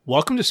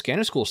Welcome to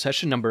Scanner School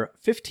session number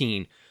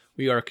 15.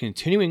 We are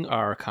continuing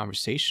our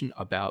conversation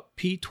about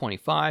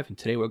P25, and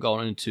today we're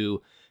going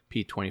into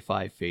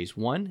P25 Phase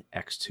 1,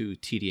 X2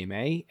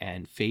 TDMA,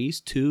 and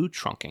Phase 2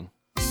 trunking.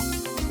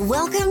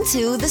 Welcome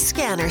to the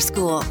Scanner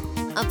School,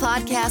 a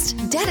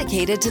podcast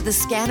dedicated to the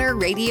scanner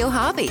radio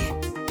hobby.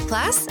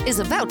 Class is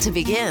about to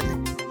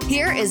begin.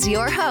 Here is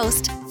your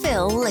host,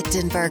 Phil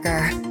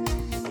Lichtenberger.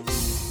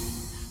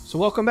 So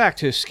welcome back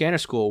to Scanner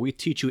School. We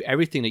teach you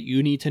everything that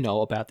you need to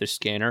know about the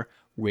scanner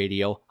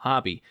radio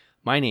hobby.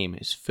 My name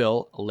is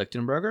Phil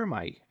Lichtenberger.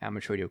 My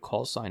amateur radio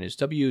call sign is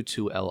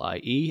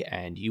W2LIE,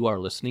 and you are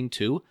listening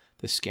to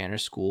the Scanner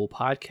School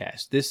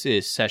podcast. This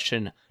is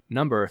session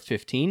number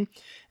 15,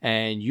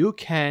 and you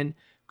can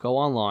go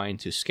online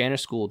to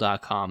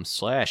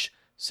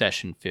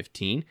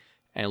scannerschool.com/session15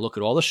 and look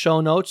at all the show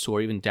notes or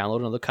even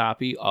download another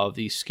copy of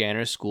the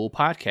Scanner School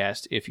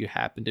podcast if you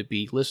happen to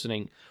be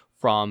listening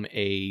from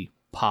a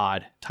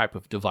pod type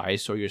of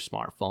device or your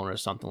smartphone or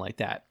something like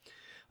that.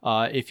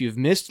 If you've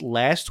missed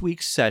last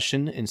week's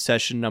session, in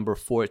session number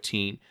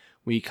 14,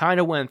 we kind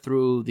of went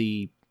through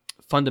the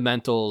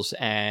fundamentals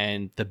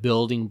and the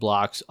building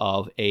blocks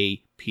of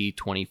a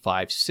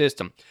P25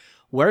 system.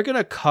 We're going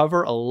to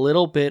cover a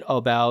little bit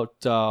of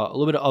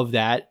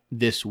that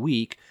this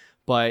week,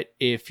 but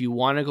if you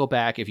want to go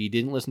back, if you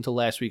didn't listen to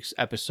last week's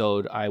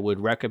episode, I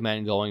would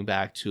recommend going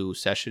back to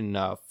session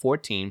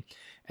 14.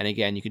 And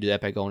again, you can do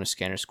that by going to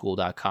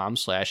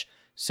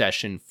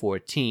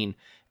scannerschool.com/session14.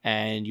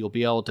 And you'll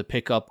be able to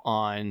pick up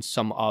on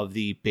some of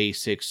the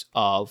basics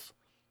of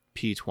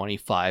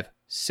P25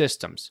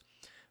 systems.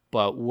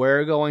 But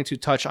we're going to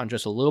touch on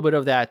just a little bit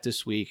of that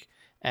this week,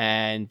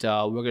 and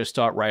we're going to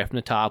start right from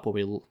the top where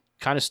we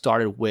kind of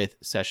started with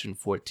session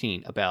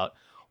 14 about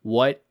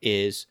what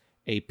is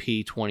a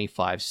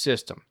P25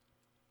 system.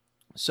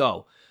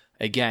 So,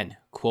 again,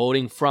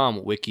 quoting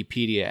from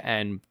Wikipedia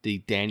and the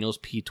Daniels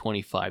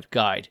P25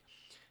 guide.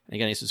 And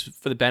again, this is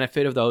for the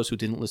benefit of those who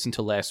didn't listen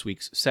to last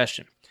week's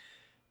session.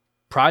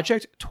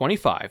 Project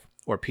 25,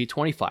 or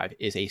P25,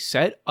 is a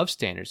set of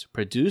standards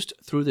produced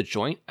through the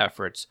joint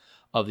efforts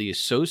of the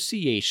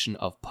Association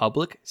of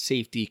Public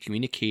Safety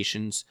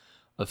Communications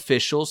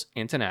Officials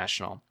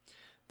International,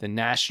 the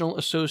National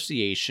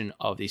Association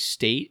of the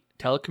State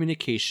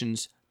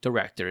Telecommunications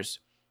Directors,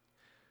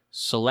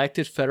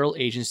 selected federal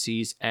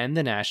agencies, and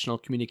the National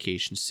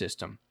Communications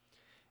System,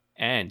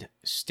 and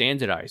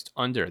standardized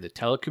under the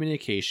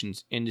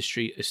Telecommunications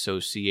Industry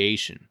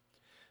Association.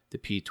 The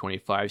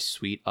P25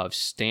 suite of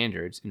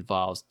standards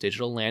involves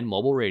digital land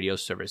mobile radio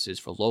services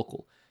for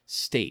local,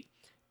 state,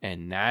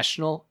 and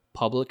national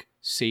public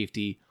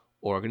safety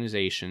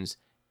organizations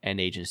and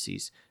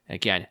agencies.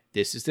 Again,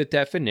 this is the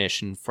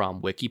definition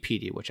from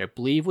Wikipedia, which I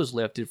believe was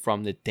lifted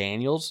from the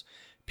Daniels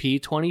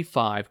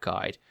P25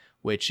 guide,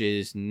 which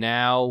is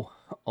now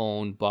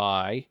owned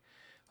by,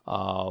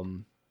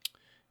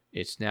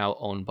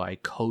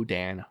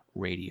 Codan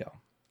Radio.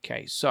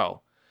 Okay,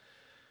 so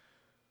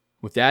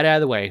with that out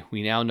of the way,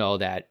 we now know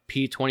that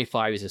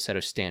P25 is a set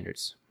of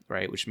standards,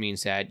 right? Which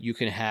means that you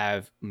can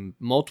have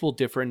multiple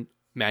different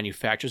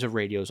manufacturers of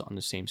radios on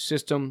the same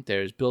system.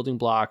 There's building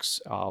blocks.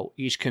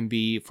 Each can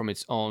be from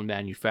its own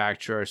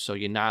manufacturer, so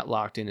you're not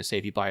locked in to say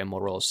if you buy a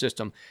Motorola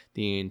system,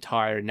 the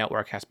entire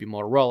network has to be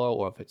Motorola,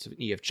 or if it's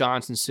an E.F.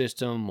 Johnson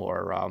system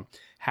or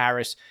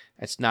Harris.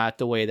 That's not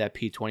the way that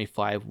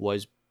P25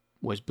 was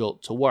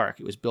built to work.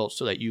 It was built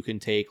so that you can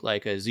take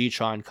like a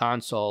Zetron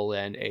console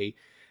and a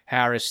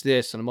Harris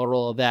this and a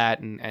Motorola that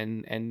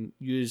and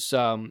use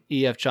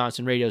E.F.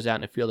 Johnson radios out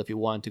in the field if you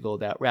wanted to go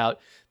that route.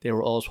 They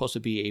were all supposed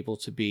to be able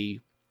to be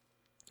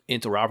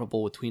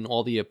interoperable between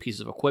all the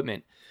pieces of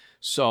equipment.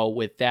 So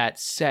with that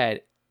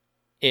said,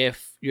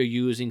 if you're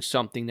using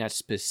something that's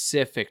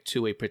specific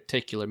to a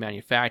particular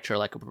manufacturer,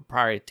 like a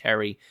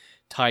proprietary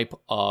type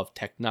of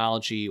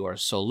technology or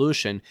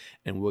solution,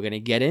 and we're going to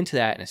get into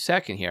that in a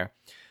second here,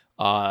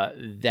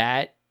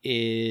 that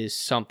is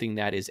something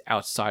that is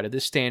outside of the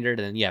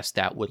standard, and yes,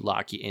 that would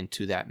lock you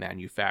into that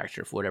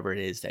manufacturer for whatever it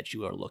is that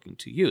you are looking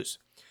to use.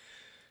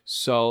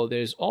 So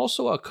there's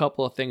also a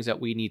couple of things that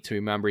we need to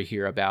remember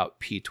here about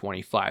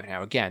P25.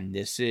 Now again,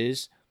 this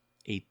is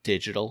a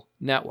digital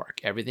network.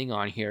 Everything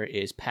on here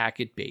is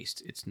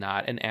packet-based. It's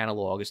not an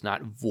analog. It's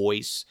not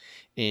voice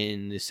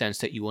in the sense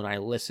that you and I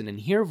listen and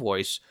hear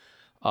voice.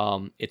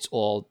 It's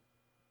all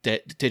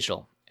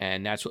digital.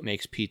 And that's what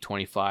makes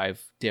P25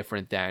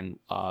 different than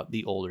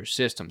the older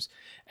systems.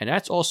 And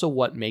that's also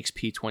what makes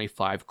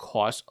P25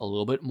 cost a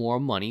little bit more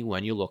money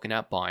when you're looking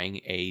at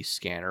buying a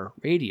scanner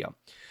radio.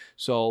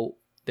 So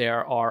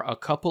there are a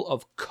couple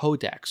of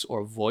codecs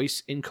or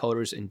voice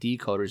encoders and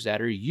decoders that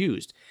are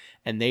used,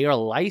 and they are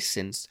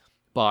licensed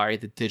by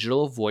the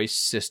Digital Voice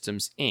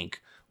Systems, Inc.,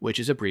 which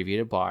is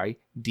abbreviated by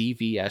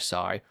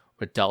DVSI,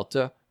 or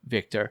Delta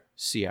Victor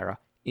Sierra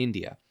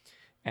India.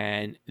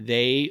 And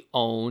they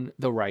own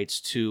the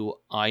rights to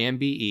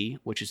IMBE,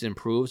 which is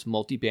improved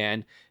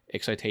multiband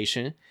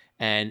excitation,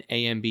 and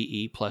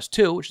AMBE plus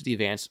 2, which is the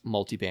advanced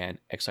multiband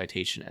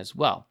excitation as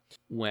well.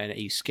 When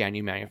a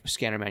scanner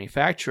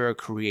manufacturer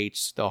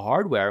creates the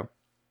hardware,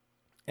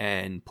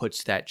 and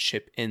puts that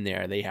chip in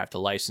there, they have to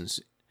license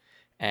it.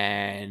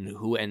 And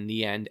who in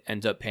the end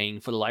ends up paying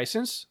for the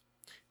license?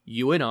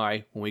 You and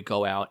I, when we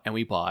go out and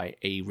we buy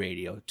a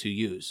radio to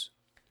use.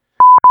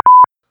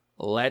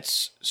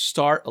 Let's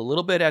start a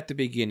little bit at the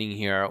beginning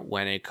here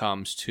when it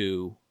comes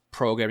to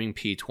programming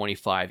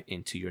P25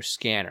 into your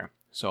scanner.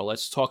 So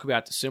let's talk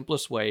about the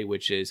simplest way,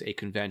 which is a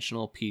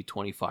conventional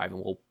P25, and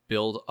we'll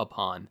build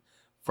upon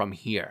from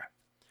here.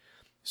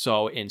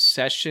 So in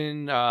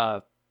session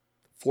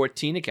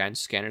 14, again,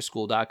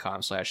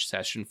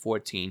 scannerschool.com/session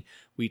 14,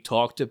 we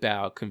talked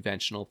about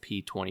conventional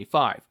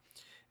P25.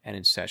 And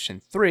in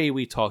session 3,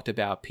 we talked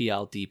about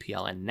PL,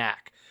 DPL, and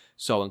NAC.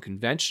 So in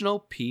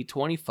conventional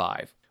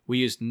P25, we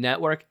use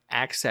network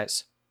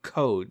access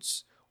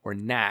codes, or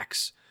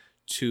NACs,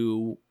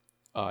 to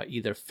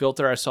either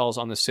filter ourselves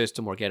on the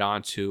system or get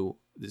onto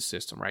the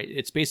system, right?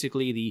 It's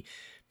basically the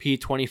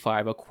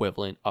P25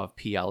 equivalent of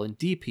PL and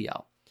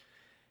DPL.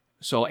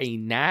 So a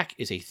NAC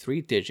is a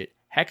 3-digit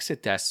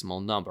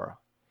hexadecimal number.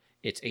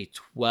 It's a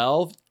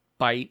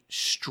 12-byte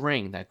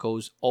string that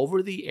goes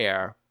over the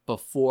air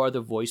before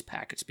the voice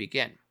packets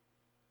begin.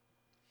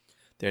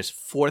 There's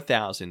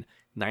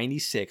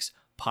 4,096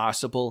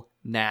 possible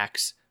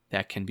NACs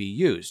that can be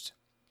used.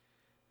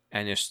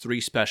 And there's 3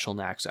 special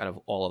NACs out of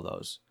all of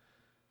those.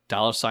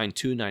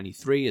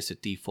 $293 is the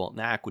default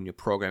NAC when you're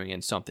programming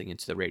in something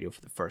into the radio for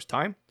the first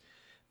time.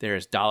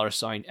 There's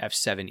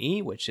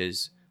 $F7E, which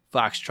is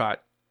Foxtrot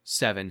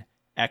 7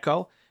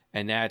 Echo,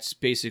 and that's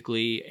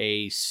basically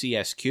a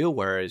CSQ,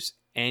 whereas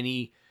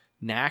any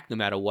NAC, no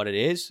matter what it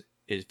is,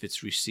 if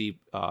it's received,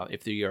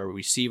 if your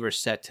receiver is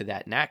set to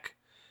that NAC,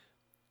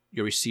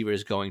 your receiver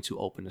is going to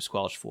open the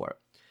squelch for it.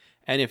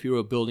 And if you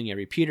were building a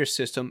repeater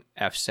system,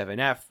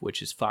 F7F,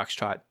 which is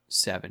Foxtrot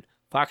 7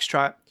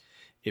 Foxtrot,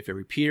 if a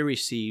repeater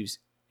receives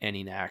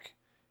any NAC,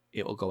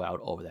 it will go out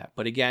over that.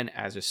 But again,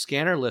 as a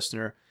scanner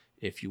listener,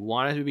 if you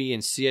want it to be in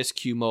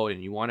CSQ mode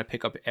and you want to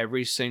pick up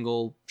every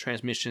single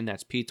transmission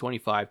that's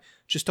P25,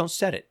 just don't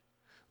set it.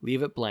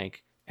 Leave it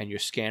blank, and your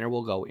scanner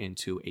will go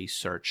into a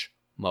search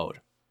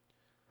mode.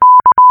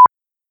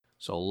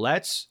 So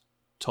let's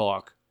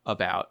talk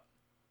about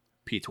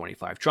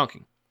P25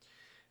 trunking.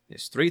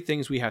 There's 3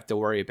 things we have to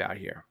worry about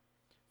here.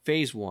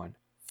 Phase 1,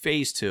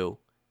 Phase 2,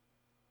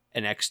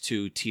 and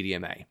X2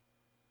 TDMA.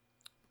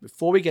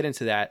 Before we get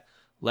into that,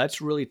 let's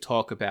really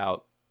talk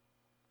about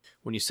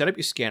when you set up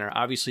your scanner.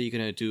 Obviously, you're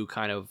going to do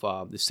kind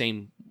of the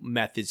same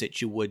methods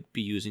that you would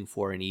be using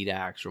for an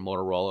EDAX or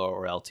Motorola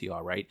or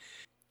LTR, right?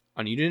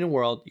 On Unit in the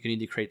World, you're going to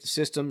need to create the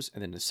systems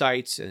and then the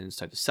sites, and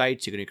inside the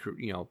sites, you're going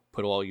to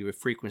put all your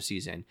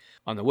frequencies in.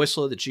 On the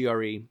Whistler, the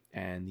GRE,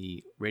 and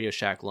the Radio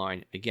Shack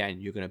line,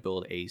 again, you're going to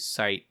build a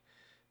site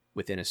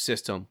within a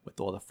system with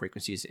all the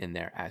frequencies in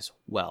there as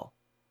well.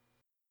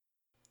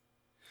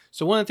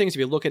 So one of the things, if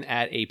you're looking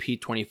at a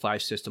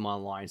P25 system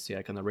online, say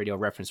like on the Radio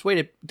Reference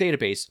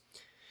Database,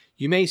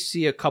 you may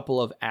see a couple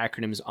of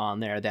acronyms on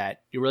there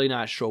that you're really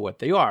not sure what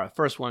they are. The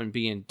first one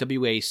being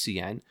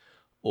WACN,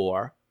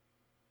 or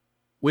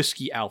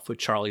Whiskey Alpha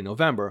Charlie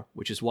November,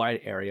 which is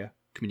Wide Area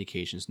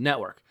Communications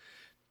Network.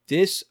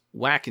 This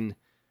WACN,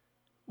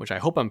 which I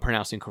hope I'm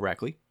pronouncing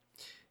correctly,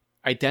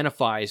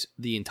 identifies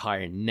the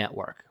entire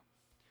network.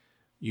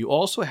 You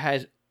also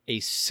had a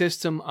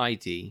system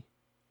ID,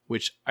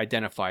 which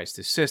identifies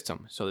the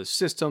system. So the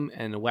system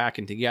and the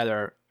WACN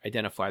together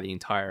identify the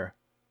entire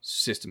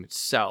system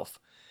itself.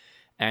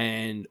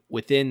 And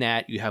within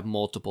that, you have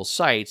multiple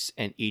sites,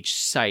 and each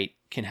site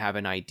can have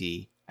an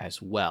ID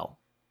as well.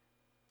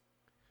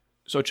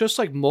 So just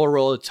like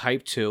Motorola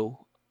Type 2,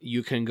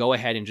 you can go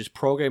ahead and just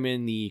program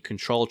in the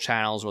control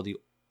channels or the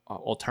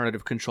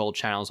alternative control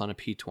channels on a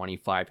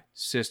P25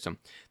 system.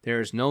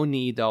 There is no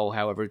need, though,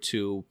 however,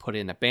 to put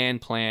in a band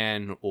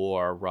plan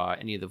or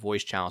any of the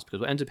voice channels, because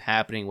what ends up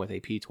happening with a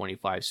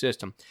P25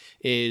 system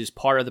is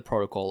part of the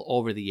protocol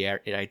over the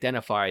air. It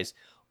identifies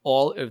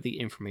all of the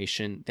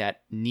information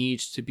that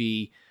needs to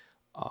be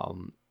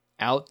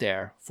out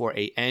there for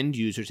an end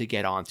user to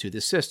get onto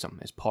the system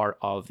as part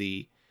of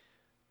the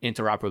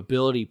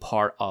interoperability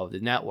part of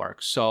the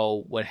network.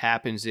 So what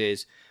happens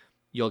is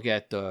you'll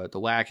get the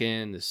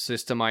WACN, the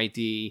system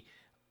ID,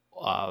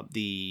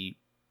 the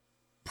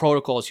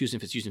protocol it's using,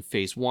 if it's using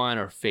phase 1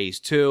 or phase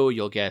 2,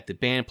 you'll get the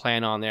band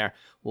plan on there.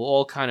 Will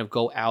all kind of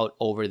go out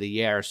over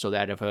the air so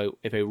that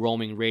if a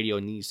roaming radio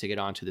needs to get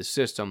onto the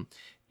system,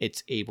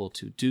 it's able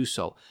to do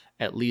so.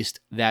 At least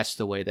that's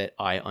the way that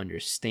I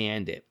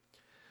understand it.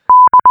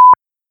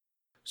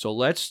 So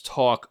let's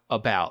talk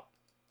about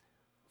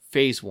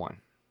phase 1.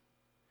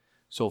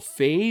 So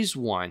phase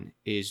 1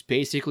 is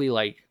basically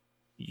like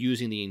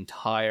using the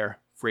entire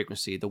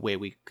frequency the way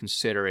we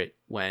consider it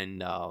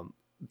when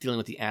dealing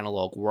with the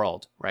analog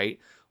world, right?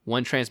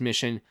 One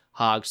transmission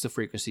hogs the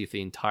frequency for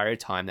the entire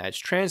time that it's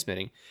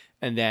transmitting,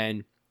 and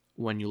then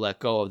when you let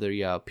go of the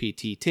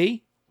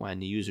PTT, when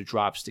the user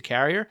drops the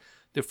carrier,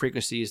 the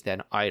frequency is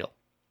then idle.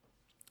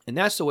 And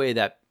that's the way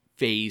that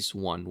phase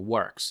 1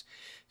 works.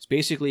 It's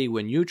basically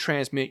when you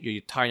transmit,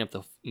 you're tying up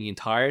the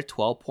entire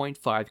 12.5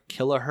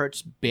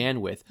 kilohertz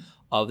bandwidth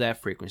of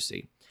that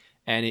frequency,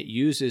 and it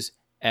uses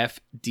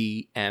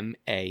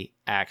FDMA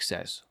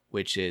access,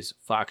 which is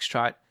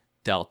Foxtrot,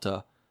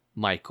 Delta,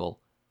 Michael,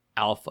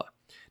 Alpha.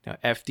 Now,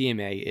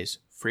 FDMA is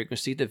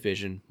frequency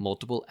division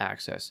multiple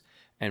access.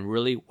 And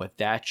really what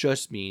that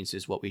just means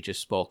is what we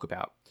just spoke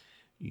about.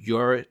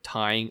 You're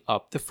tying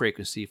up the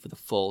frequency for the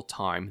full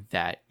time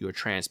that you're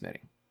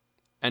transmitting.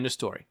 End of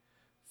story.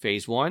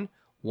 Phase 1,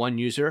 one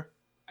user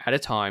at a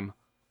time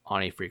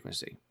on a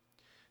frequency.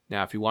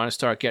 Now, if you want to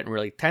start getting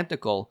really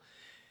technical,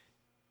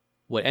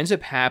 what ends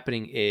up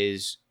happening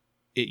is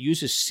it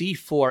uses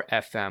C4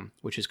 FM,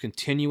 which is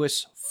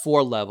continuous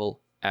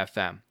 4-level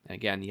FM. And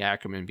again, the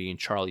acronym being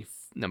Charlie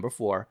number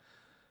 4,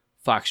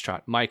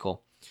 Foxtrot,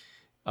 Michael.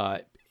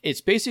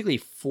 It's basically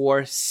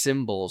 4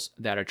 symbols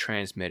that are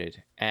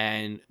transmitted.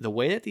 And the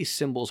way that these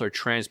symbols are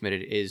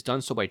transmitted is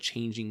done so by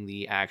changing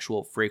the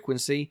actual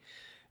frequency.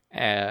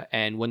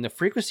 And when the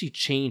frequency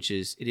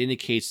changes, it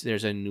indicates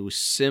there's a new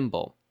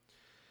symbol.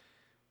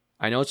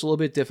 I know it's a little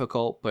bit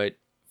difficult, but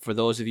for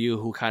those of you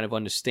who kind of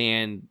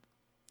understand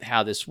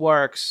how this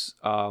works,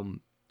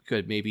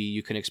 good, maybe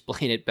you can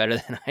explain it better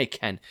than I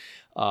can.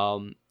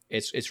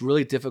 It's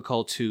really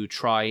difficult to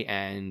try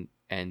and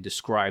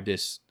describe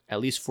this,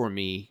 at least for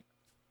me,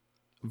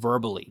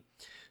 verbally.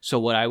 So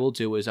what I will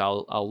do is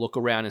I'll look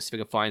around and see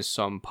if I can find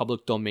some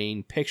public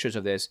domain pictures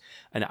of this,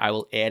 and I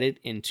will add it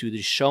into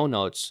the show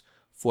notes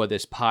for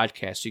this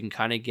podcast, so you can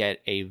kind of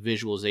get a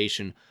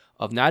visualization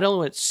of not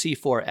only what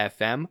C4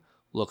 FM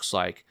looks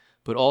like,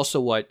 but also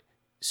what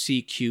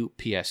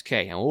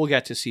CQPSK, and we'll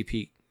get to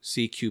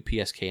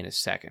CQPSK in a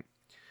second.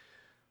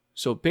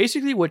 So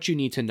basically what you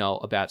need to know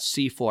about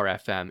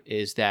C4 FM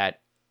is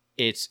that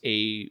it's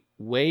a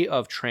way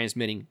of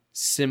transmitting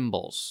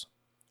symbols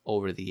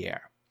over the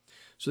air.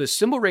 So the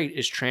symbol rate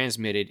is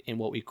transmitted in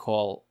what we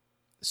call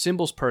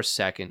symbols per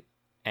second.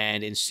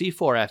 And in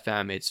C4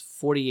 FM, it's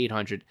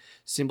 4,800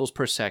 symbols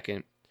per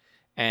second.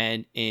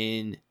 And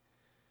in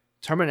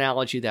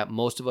terminology that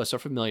most of us are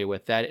familiar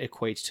with, that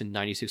equates to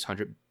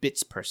 9,600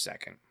 bits per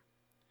second.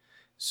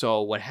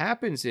 So what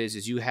happens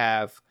is you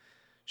have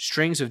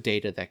strings of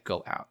data that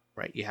go out,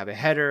 right? You have a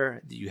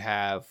header, you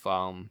have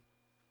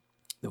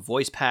the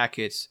voice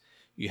packets,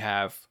 you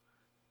have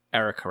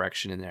error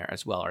correction in there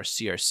as well, or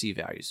CRC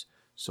values.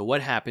 So what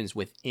happens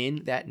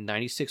within that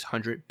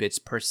 9,600 bits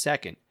per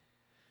second?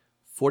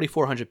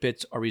 4,400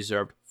 bits are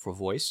reserved for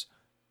voice,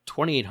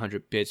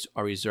 2,800 bits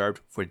are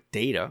reserved for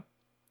data,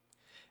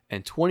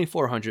 and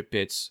 2,400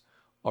 bits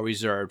are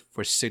reserved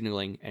for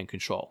signaling and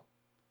control.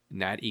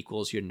 And that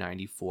equals your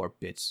 94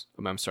 bits.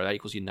 That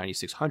equals your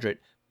 9,600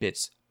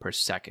 bits per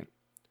second.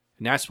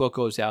 And that's what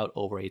goes out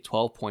over a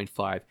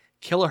 12.5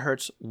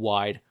 kilohertz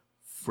wide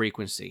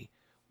frequency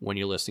when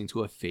you're listening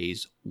to a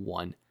phase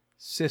 1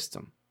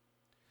 system.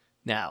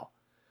 Now,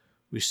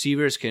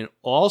 receivers can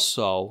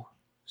also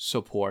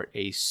support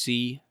a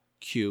CQPSK,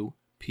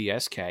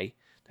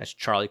 that's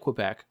Charlie,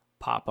 Quebec,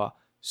 Papa,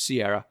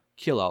 Sierra,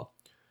 Kilo,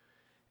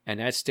 and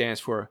that stands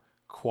for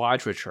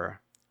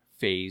Quadrature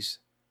Phase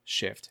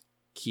Shift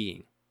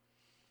Keying.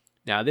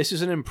 Now, this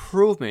is an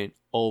improvement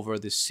over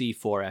the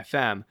C4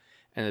 FM,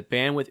 and the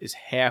bandwidth is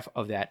half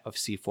of that of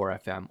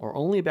C4 FM, or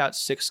only about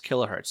 6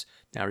 kilohertz.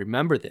 Now,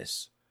 remember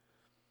this.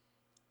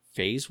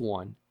 Phase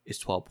 1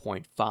 is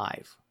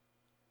 12.5.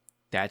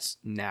 That's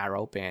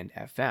narrowband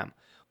FM.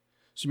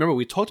 So remember,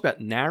 we talked about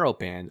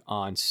narrowband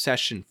on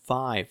session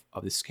 5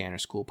 of the Scanner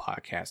School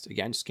podcast.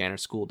 Again,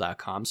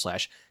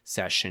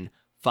 scannerschool.com/session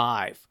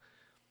 5.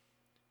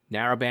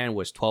 Narrowband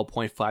was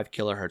 12.5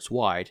 kilohertz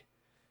wide.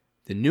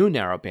 The new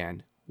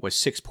narrowband was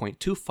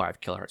 6.25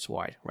 kilohertz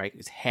wide, right?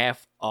 It's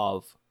half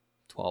of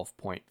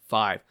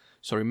 12.5.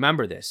 So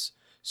remember this.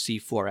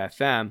 C4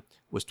 FM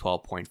was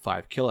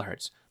 12.5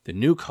 kilohertz. The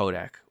new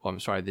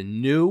the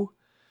new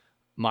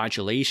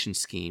modulation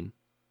scheme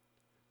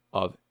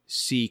of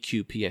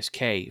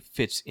CQPSK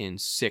fits in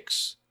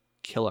 6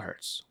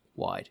 kilohertz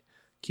wide.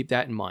 Keep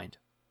that in mind.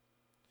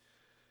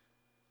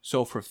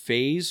 So for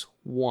phase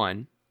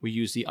 1, we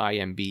use the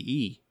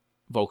IMBE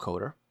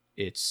vocoder.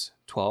 It's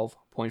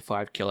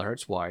 12.5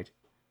 kilohertz wide.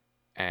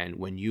 And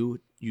when you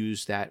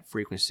use that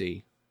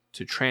frequency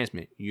to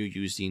transmit, you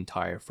use the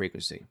entire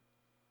frequency.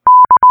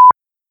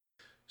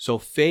 So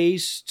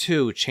phase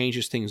 2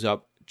 changes things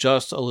up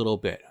just a little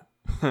bit.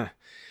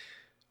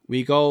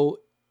 We go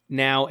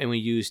now and we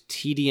use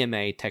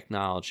TDMA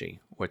technology,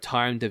 or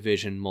time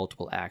division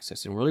multiple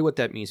access. And really what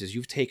that means is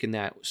you've taken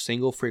that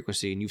single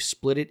frequency and you've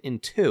split it in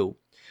 2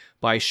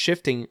 by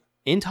shifting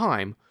in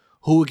time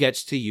who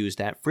gets to use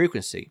that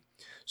frequency.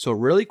 So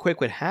really quick,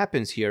 what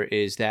happens here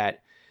is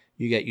that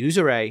you get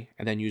user A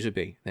and then user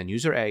B, then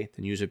user A,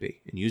 then user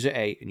B, and user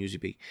A and user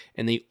B.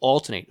 And they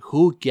alternate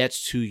who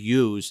gets to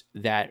use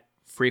that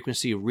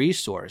frequency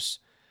resource.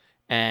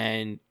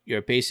 And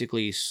you're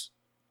basically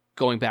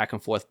going back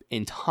and forth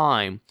in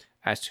time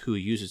as to who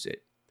uses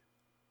it.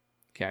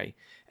 Okay.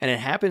 And it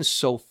happens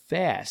so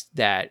fast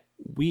that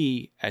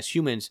we as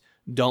humans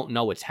don't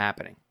know what's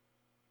happening.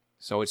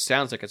 So it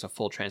sounds like it's a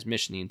full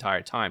transmission the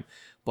entire time,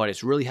 but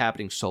it's really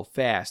happening so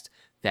fast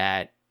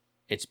that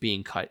it's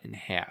being cut in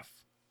half.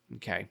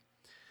 Okay.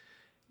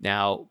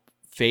 Now,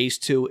 Phase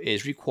 2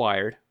 is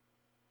required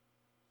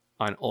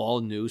on all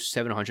new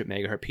 700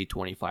 megahertz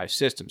P25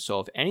 systems.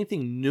 So if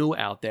anything new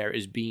out there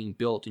is being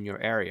built in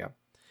your area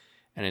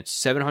and it's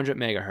 700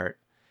 megahertz,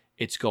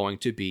 it's going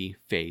to be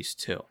Phase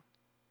 2.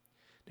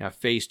 Now,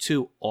 Phase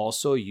 2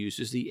 also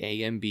uses the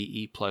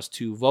AMBE plus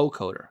 2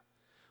 vocoder,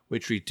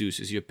 which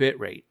reduces your bit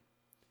rate.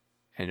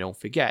 And don't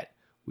forget,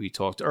 we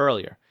talked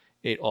earlier,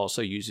 it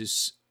also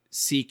uses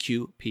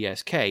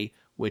CQ-PSK,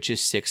 which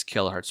is 6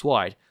 kilohertz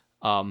wide,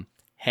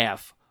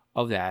 half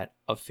of that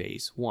of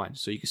Phase 1.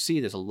 So you can see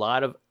there's a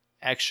lot of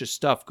extra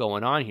stuff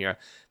going on here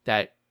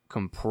that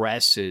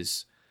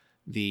compresses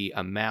the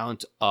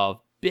amount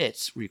of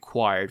bits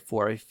required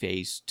for a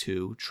Phase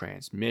 2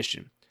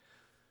 transmission.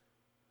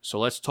 So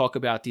let's talk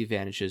about the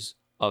advantages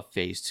of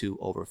Phase 2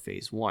 over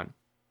Phase 1.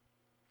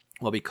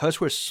 Well,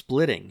 because we're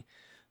splitting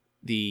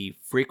the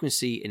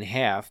frequency in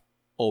half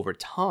over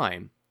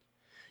time,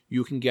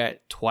 you can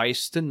get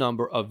twice the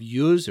number of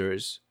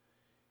users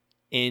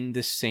in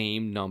the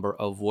same number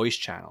of voice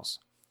channels.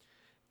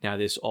 Now,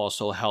 this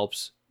also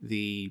helps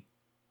the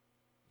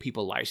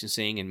people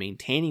licensing and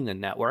maintaining the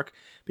network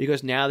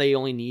because now they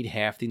only need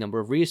half the number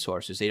of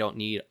resources. They don't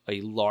need a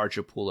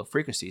larger pool of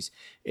frequencies.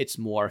 It's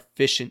more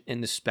efficient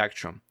in the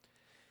spectrum.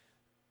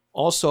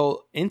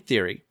 Also, in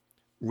theory,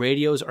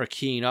 radios are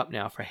keying up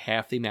now for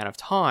half the amount of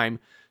time,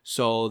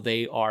 so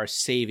they are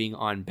saving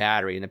on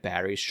battery, and the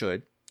battery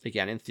should,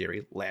 again, in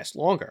theory, last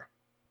longer.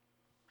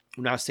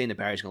 I'm not saying the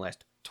battery's going to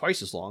last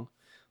twice as long,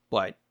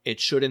 but it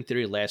should, in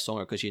theory, last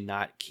longer because you're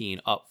not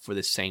keying up for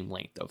the same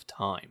length of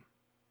time.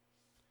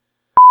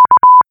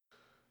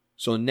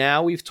 So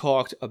now we've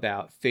talked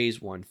about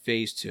Phase 1,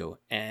 Phase 2,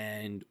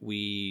 and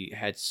we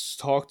had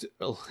talked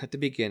at the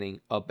beginning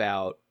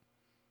about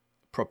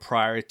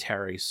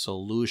proprietary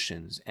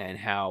solutions and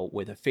how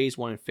with a Phase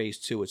 1 and Phase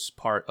 2, it's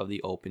part of the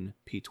open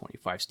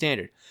P25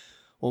 standard.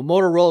 Well,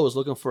 Motorola was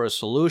looking for a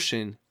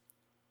solution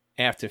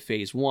after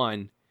Phase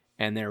 1,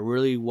 and there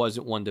really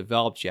wasn't one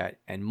developed yet,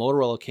 and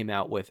Motorola came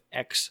out with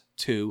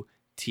X2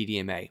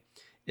 TDMA.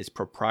 It's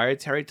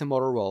proprietary to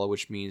Motorola,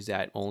 which means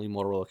that only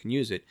Motorola can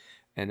use it,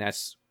 and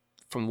that's,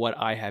 from what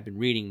I have been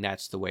reading,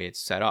 that's the way it's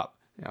set up.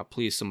 Now,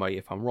 please, somebody,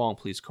 if I'm wrong,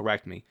 please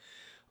correct me.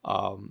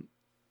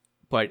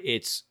 But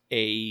it's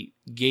a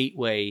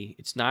gateway.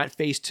 It's not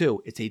Phase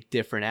 2. It's a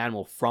different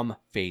animal from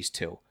Phase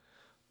 2.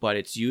 But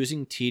it's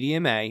using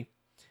TDMA,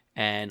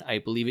 and I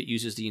believe it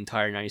uses the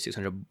entire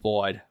 9600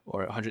 baud,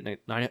 or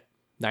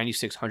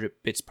 9600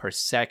 bits per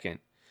second.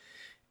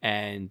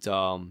 And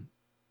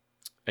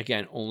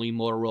again, only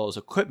Motorola's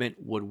equipment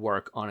would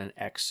work on an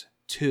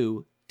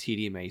X2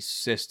 TDMA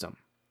system.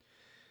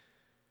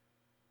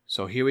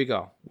 So here we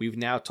go. We've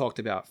now talked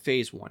about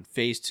Phase 1,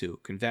 Phase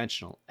 2,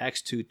 conventional,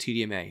 X2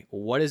 TDMA.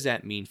 What does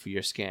that mean for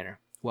your scanner?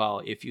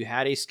 Well, if you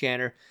had a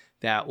scanner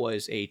that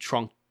was a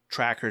trunk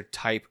tracker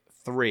type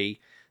 3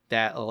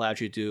 that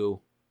allowed you to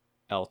do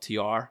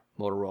LTR,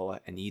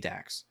 Motorola, and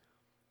EDAX.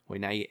 Well,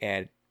 now you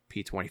add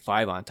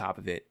P25 on top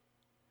of it,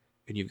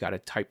 and you've got a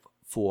type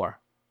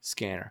 4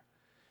 scanner.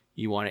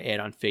 You want to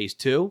add on Phase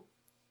 2?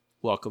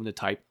 Welcome to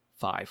type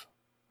 5.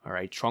 All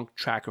right, trunk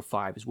tracker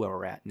 5 is where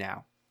we're at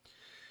now.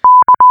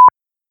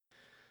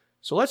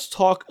 So let's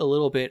talk a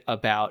little bit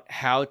about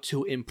how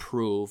to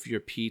improve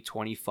your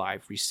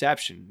P25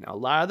 reception. Now, a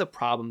lot of the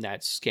problem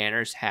that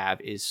scanners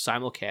have is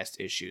simulcast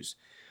issues,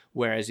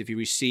 whereas if you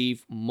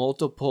receive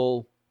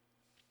multiple,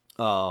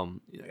 in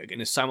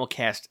a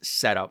simulcast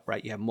setup,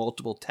 right, you have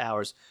multiple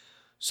towers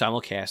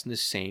simulcasting the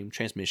same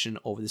transmission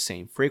over the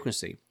same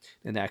frequency,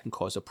 and that can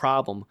cause a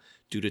problem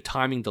due to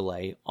timing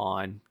delay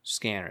on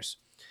scanners.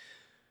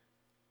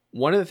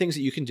 One of the things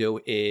that you can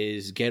do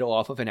is get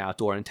off of an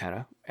outdoor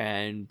antenna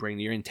and bring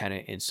your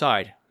antenna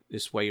inside.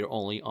 This way you're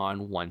only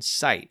on one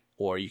site.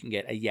 Or you can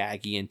get a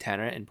Yagi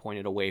antenna and point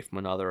it away from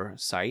another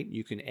site.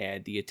 You can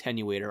add the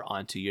attenuator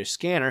onto your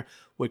scanner,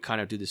 would kind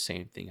of do the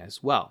same thing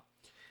as well.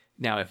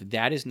 Now, if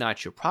that is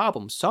not your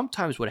problem,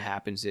 sometimes what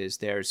happens is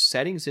there's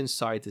settings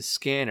inside the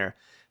scanner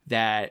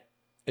that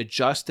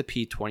adjust the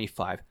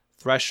P25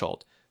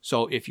 threshold.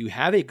 So if you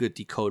have a good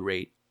decode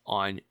rate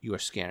on your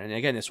scanner, and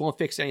again, this won't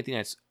fix anything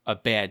that's a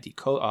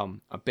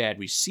bad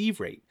receive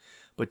rate,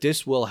 but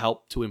this will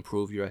help to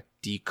improve your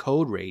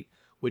decode rate,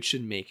 which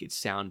should make it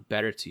sound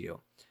better to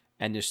you.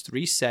 And there's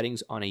 3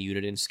 settings on a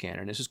Uniden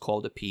scanner, and this is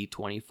called the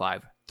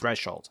P25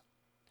 threshold.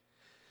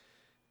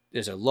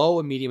 There's a low,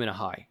 a medium, and a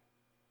high.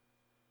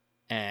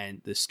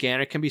 And the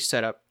scanner can be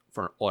set up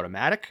for an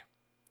automatic,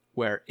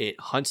 where it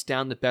hunts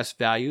down the best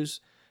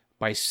values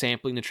by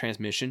sampling the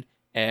transmission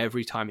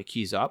every time it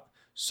keys up.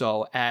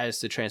 So as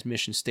the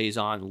transmission stays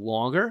on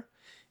longer,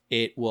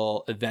 it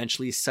will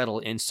eventually settle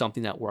in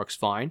something that works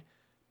fine.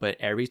 But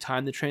every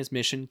time the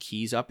transmission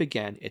keys up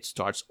again, it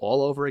starts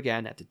all over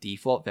again at the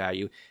default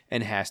value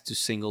and has to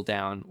single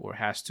down or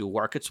has to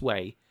work its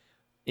way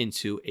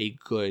into a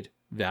good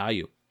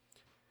value.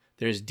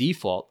 There's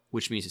default,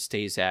 which means it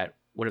stays at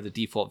whatever the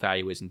default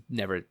value is and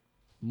never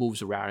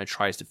moves around and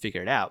tries to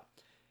figure it out.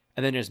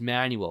 And then there's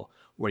manual,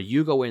 where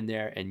you go in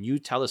there and you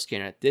tell the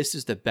scanner, this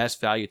is the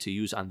best value to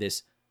use on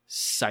this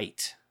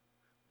site,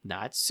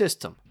 not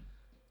system,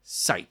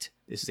 site.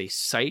 This is a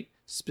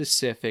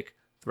site-specific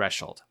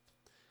threshold.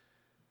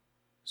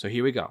 So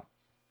here we go.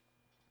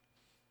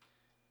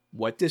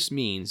 What this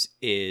means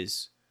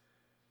is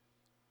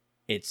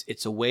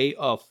it's a way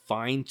of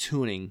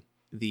fine-tuning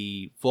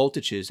the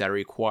voltages that are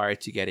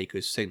required to get a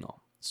good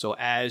signal. So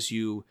as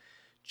you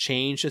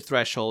change the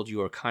threshold,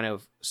 you are kind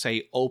of,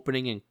 say,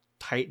 opening and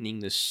tightening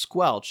the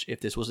squelch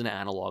if this was an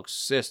analog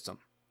system.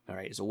 All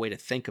right, it's a way to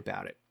think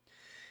about it.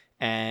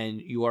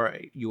 And you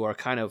are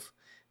kind of,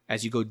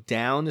 as you go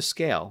down the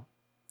scale,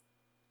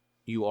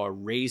 you are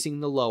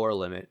raising the lower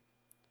limit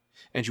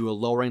and you are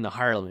lowering the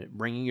higher limit,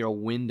 bringing your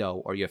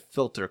window or your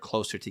filter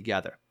closer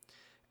together.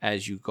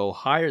 As you go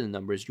higher in the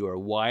numbers, you are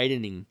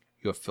widening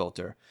your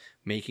filter,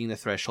 making the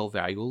threshold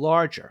value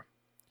larger.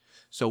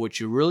 So what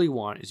you really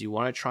want is you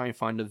want to try and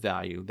find a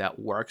value that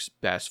works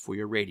best for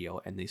your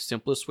radio. And the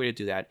simplest way to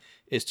do that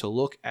is to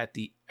look at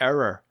the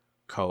error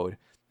code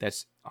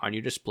that's on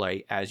your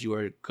display as you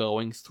are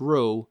going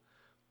through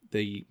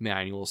the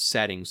manual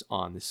settings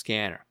on the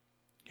scanner.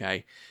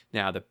 Okay.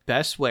 Now, the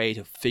best way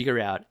to figure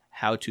out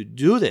how to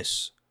do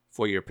this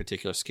for your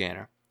particular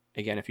scanner,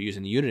 again, if you're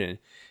using the Uniden,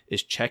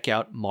 is check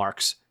out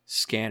Mark's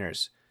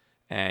Scanners.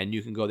 And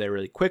you can go there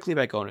really quickly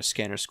by going to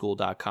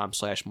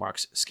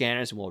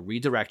scannerschool.com/marksscanners, and we'll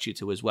redirect you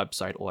to his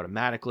website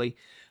automatically.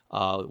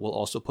 We'll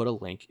also put a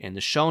link in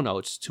the show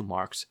notes to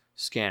Mark's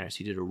Scanners.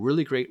 He did a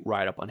really great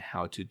write-up on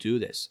how to do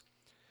this.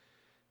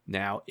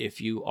 Now,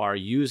 if you are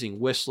using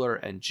Whistler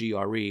and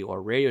GRE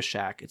or Radio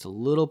Shack, it's a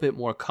little bit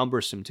more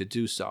cumbersome to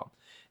do so.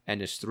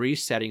 And there's 3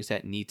 settings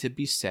that need to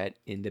be set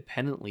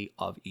independently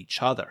of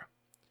each other.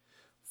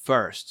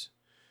 First,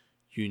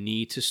 you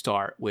need to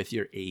start with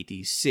your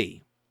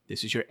ADC.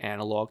 This is your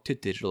analog to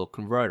digital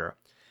converter.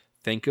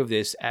 Think of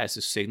this as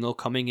a signal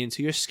coming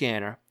into your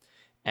scanner,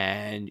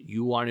 and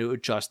you want to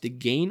adjust the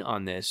gain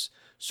on this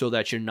so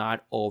that you're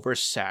not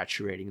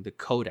oversaturating the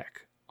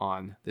codec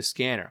on the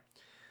scanner.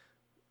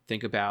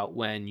 Think about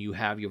when you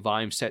have your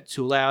volume set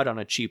too loud on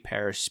a cheap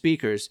pair of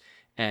speakers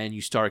and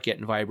you start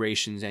getting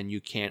vibrations and you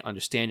can't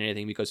understand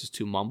anything because it's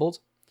too mumbled.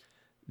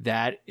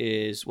 That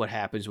is what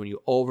happens when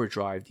you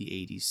overdrive the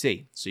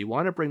ADC. So you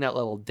want to bring that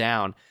level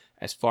down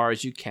as far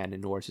as you can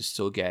in order to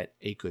still get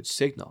a good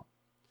signal.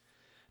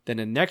 Then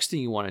the next thing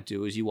you want to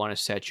do is you want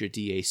to set your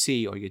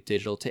DAC or your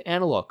digital to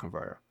analog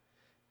converter.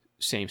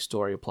 Same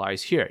story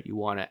applies here. You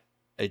want to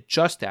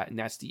adjust that, and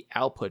that's the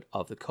output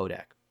of the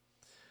codec.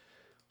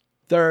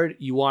 Third,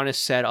 you want to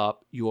set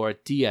up your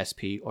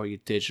DSP or your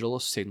digital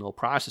signal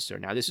processor.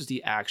 Now, this is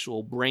the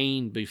actual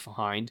brain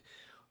behind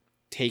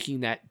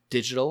taking that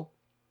digital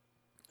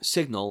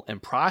signal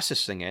and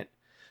processing it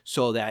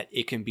so that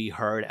it can be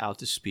heard out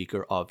the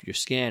speaker of your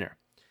scanner.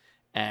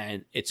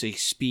 And it's a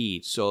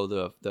speed. So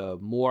the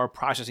more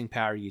processing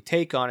power you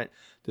take on it,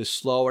 the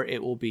slower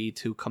it will be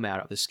to come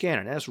out of the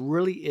scanner. Now, this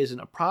really isn't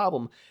a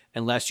problem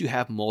unless you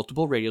have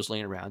multiple radios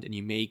laying around and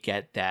you may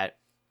get that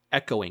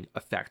echoing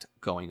effect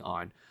going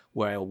on,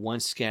 where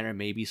one scanner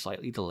may be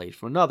slightly delayed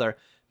from another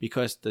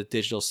because the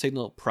digital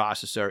signal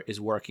processor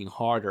is working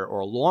harder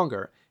or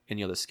longer in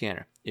the other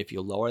scanner. If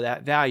you lower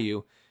that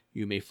value,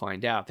 you may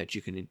find out that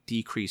you can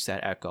decrease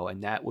that echo,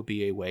 and that would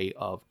be a way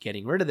of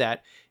getting rid of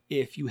that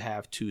if you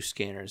have 2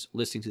 scanners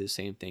listening to the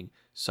same thing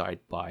side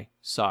by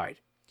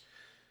side.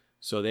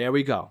 So there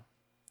we go.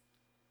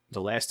 The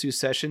last 2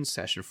 sessions,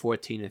 session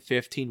 14 and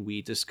 15,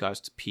 we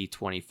discussed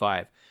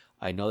P25.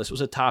 I know this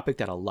was a topic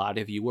that a lot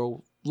of you were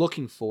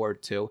looking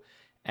forward to,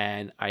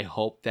 and I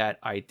hope that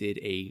I did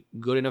a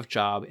good enough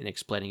job in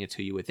explaining it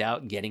to you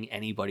without getting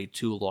anybody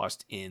too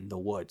lost in the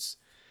woods.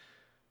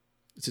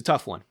 It's a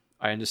tough one.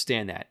 I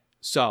understand that.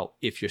 So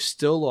if you're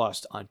still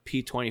lost on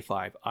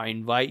P25, I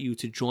invite you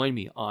to join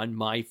me on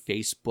my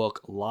Facebook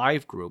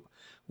Live group,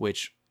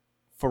 which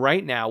for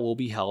right now will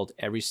be held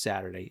every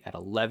Saturday at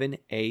 11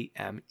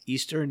 a.m.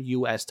 Eastern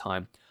U.S.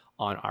 time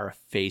on our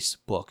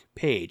Facebook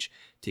page.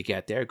 To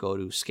get there, go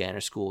to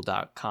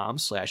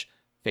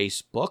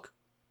scannerschool.com/Facebook,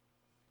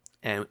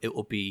 and it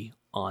will be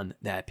on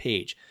that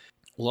page.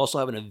 We'll also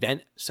have an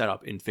event set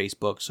up in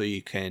Facebook so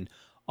you can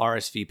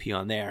RSVP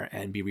on there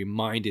and be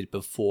reminded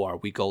before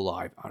we go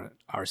live on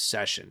our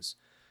sessions.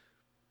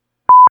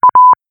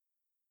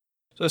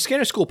 So the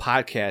Scanner School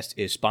podcast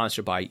is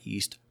sponsored by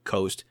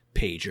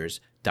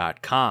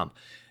EastCoastPagers.com.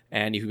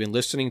 And if you've been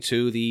listening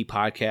to the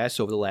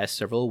podcast over the last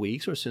several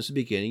weeks or since the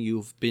beginning,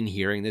 you've been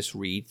hearing this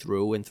read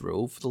through and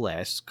through for the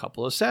last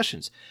couple of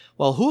sessions.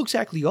 Well, who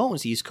exactly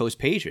owns East Coast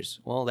Pagers?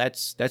 Well,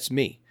 that's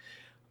me.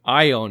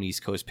 I own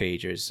East Coast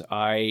Pagers.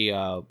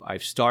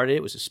 I've started.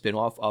 It was a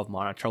spinoff of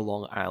Monitor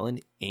Long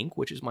Island Inc.,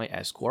 which is my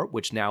S Corp,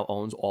 which now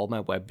owns all my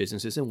web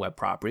businesses and web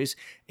properties,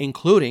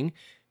 including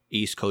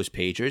East Coast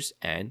Pagers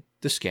and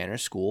the Scanner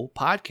School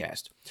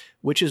podcast,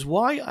 which is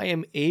why I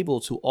am able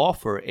to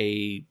offer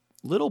a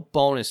little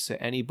bonus to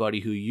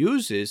anybody who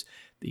uses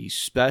the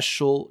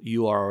special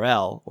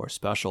URL or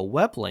special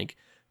web link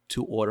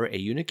to order a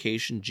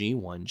Unication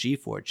G1,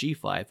 G4,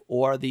 G5,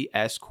 or the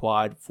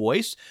S-Quad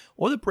Voice,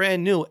 or the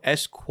brand new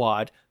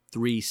S-Quad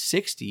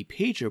 360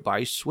 pager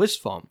by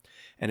Swissphone.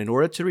 And in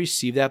order to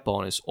receive that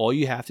bonus, all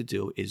you have to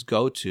do is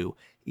go to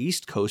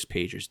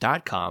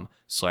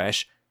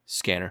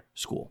eastcoastpagers.com/Scanner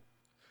School.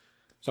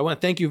 So I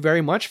want to thank you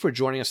very much for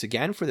joining us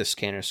again for the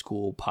Scanner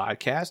School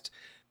podcast.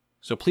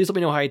 So please let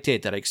me know how I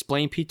did. Did I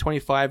explain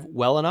P25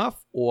 well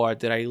enough, or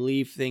did I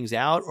leave things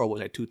out, or was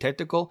I too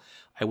technical?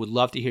 I would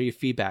love to hear your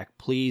feedback.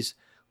 Please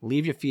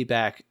leave your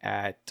feedback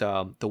at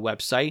the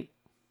website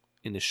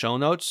in the show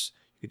notes.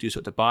 You can do so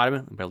at the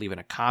bottom by leaving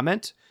a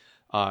comment.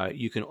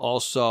 You can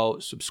also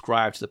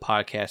subscribe to the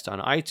podcast on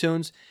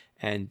iTunes.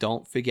 And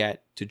don't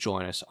forget to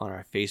join us on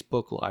our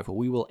Facebook Live, where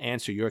we will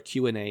answer your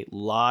Q&A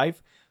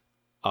live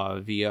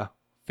via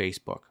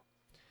Facebook.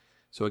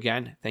 So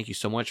again, thank you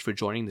so much for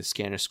joining the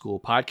Scanner School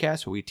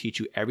podcast, where we teach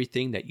you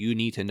everything that you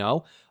need to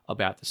know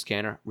about the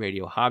scanner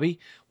radio hobby.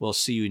 We'll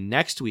see you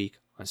next week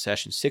on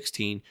session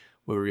 16,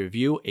 where we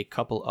review a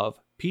couple of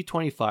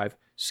P25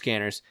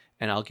 scanners,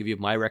 and I'll give you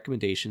my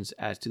recommendations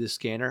as to the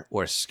scanner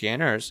or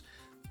scanners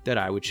that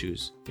I would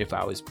choose if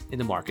I was in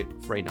the market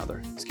for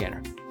another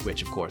scanner,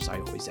 which of course I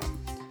always am.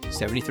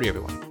 73,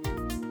 everyone.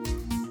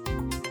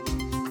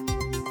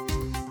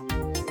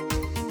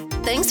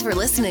 Thanks for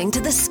listening to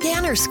the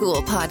Scanner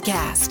School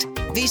podcast.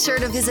 Be sure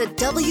to visit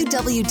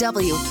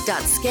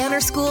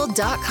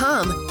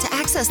www.scannerschool.com to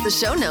access the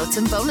show notes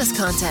and bonus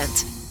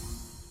content.